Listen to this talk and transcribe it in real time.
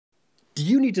Do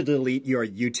you need to delete your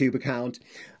YouTube account?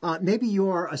 Maybe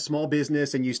you're a small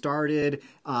business and you started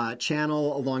a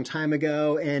channel a long time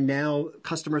ago and now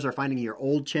customers are finding your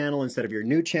old channel instead of your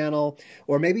new channel.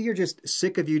 Or maybe you're just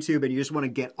sick of YouTube and you just want to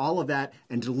get all of that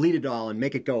and delete it all and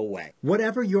make it go away.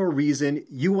 Whatever your reason,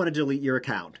 you want to delete your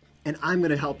account, and I'm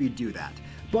going to help you do that.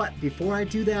 But before I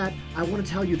do that, I want to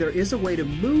tell you there is a way to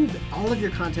move all of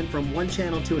your content from one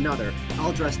channel to another.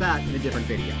 I'll address that in a different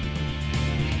video.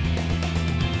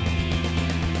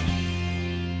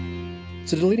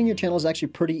 So deleting your channel is actually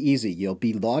pretty easy. You'll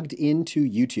be logged into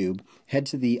YouTube, head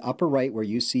to the upper right where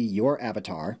you see your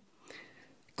avatar,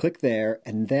 click there,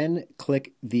 and then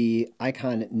click the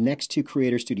icon next to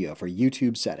Creator Studio for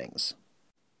YouTube settings.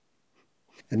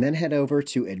 And then head over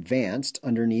to Advanced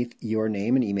underneath your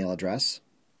name and email address.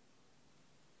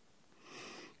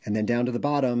 And then down to the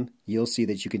bottom, you'll see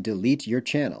that you can delete your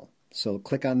channel. So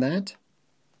click on that.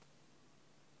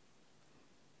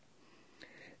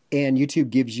 And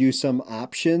YouTube gives you some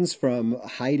options from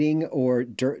hiding or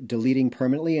deleting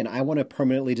permanently. And I want to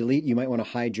permanently delete. You might want to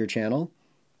hide your channel.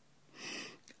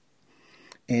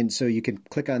 And so you can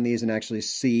click on these and actually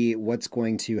see what's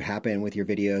going to happen with your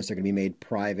videos. They're going to be made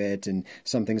private and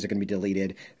some things are going to be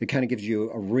deleted. It kind of gives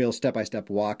you a real step-by-step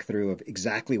walkthrough of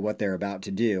exactly what they're about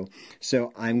to do.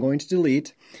 So I'm going to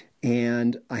delete,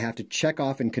 and I have to check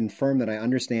off and confirm that I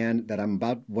understand that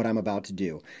what I'm about to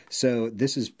do. So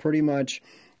this is pretty much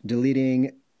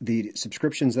deleting the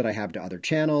subscriptions that I have to other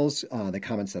channels, the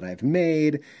comments that I've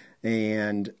made,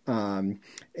 and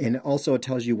also it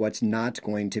tells you what's not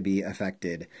going to be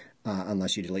affected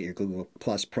unless you delete your Google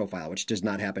Plus profile, which does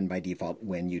not happen by default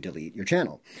when you delete your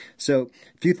channel. So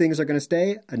a few things are going to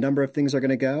stay, a number of things are going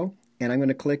to go, and I'm going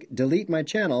to click delete my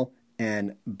channel,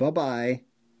 and bye-bye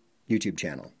YouTube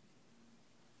channel.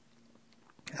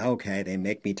 Okay, they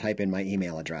make me type in my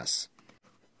email address.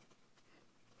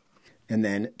 And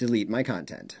then delete my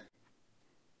content.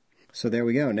 So there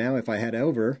we go. Now if I head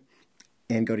over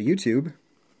and go to YouTube,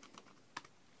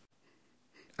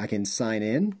 I can sign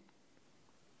in.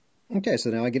 Okay, so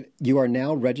now you are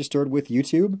now registered with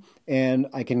YouTube, and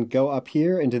I can go up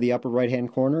here into the upper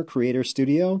right-hand corner, Creator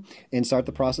Studio, and start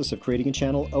the process of creating a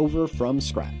channel over from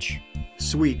scratch.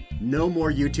 Sweet, no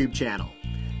more YouTube channel.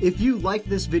 If you liked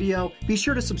this video, be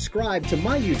sure to subscribe to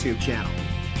my YouTube channel.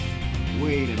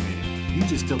 Wait a minute. You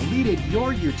just deleted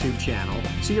your YouTube channel,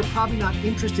 so you're probably not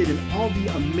interested in all the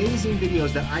amazing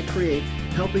videos that I create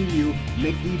helping you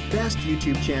make the best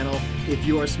YouTube channel if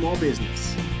you're a small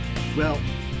business. Well,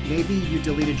 maybe you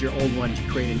deleted your old one to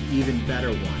create an even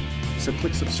better one. So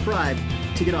click subscribe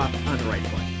to get off on the right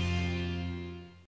foot.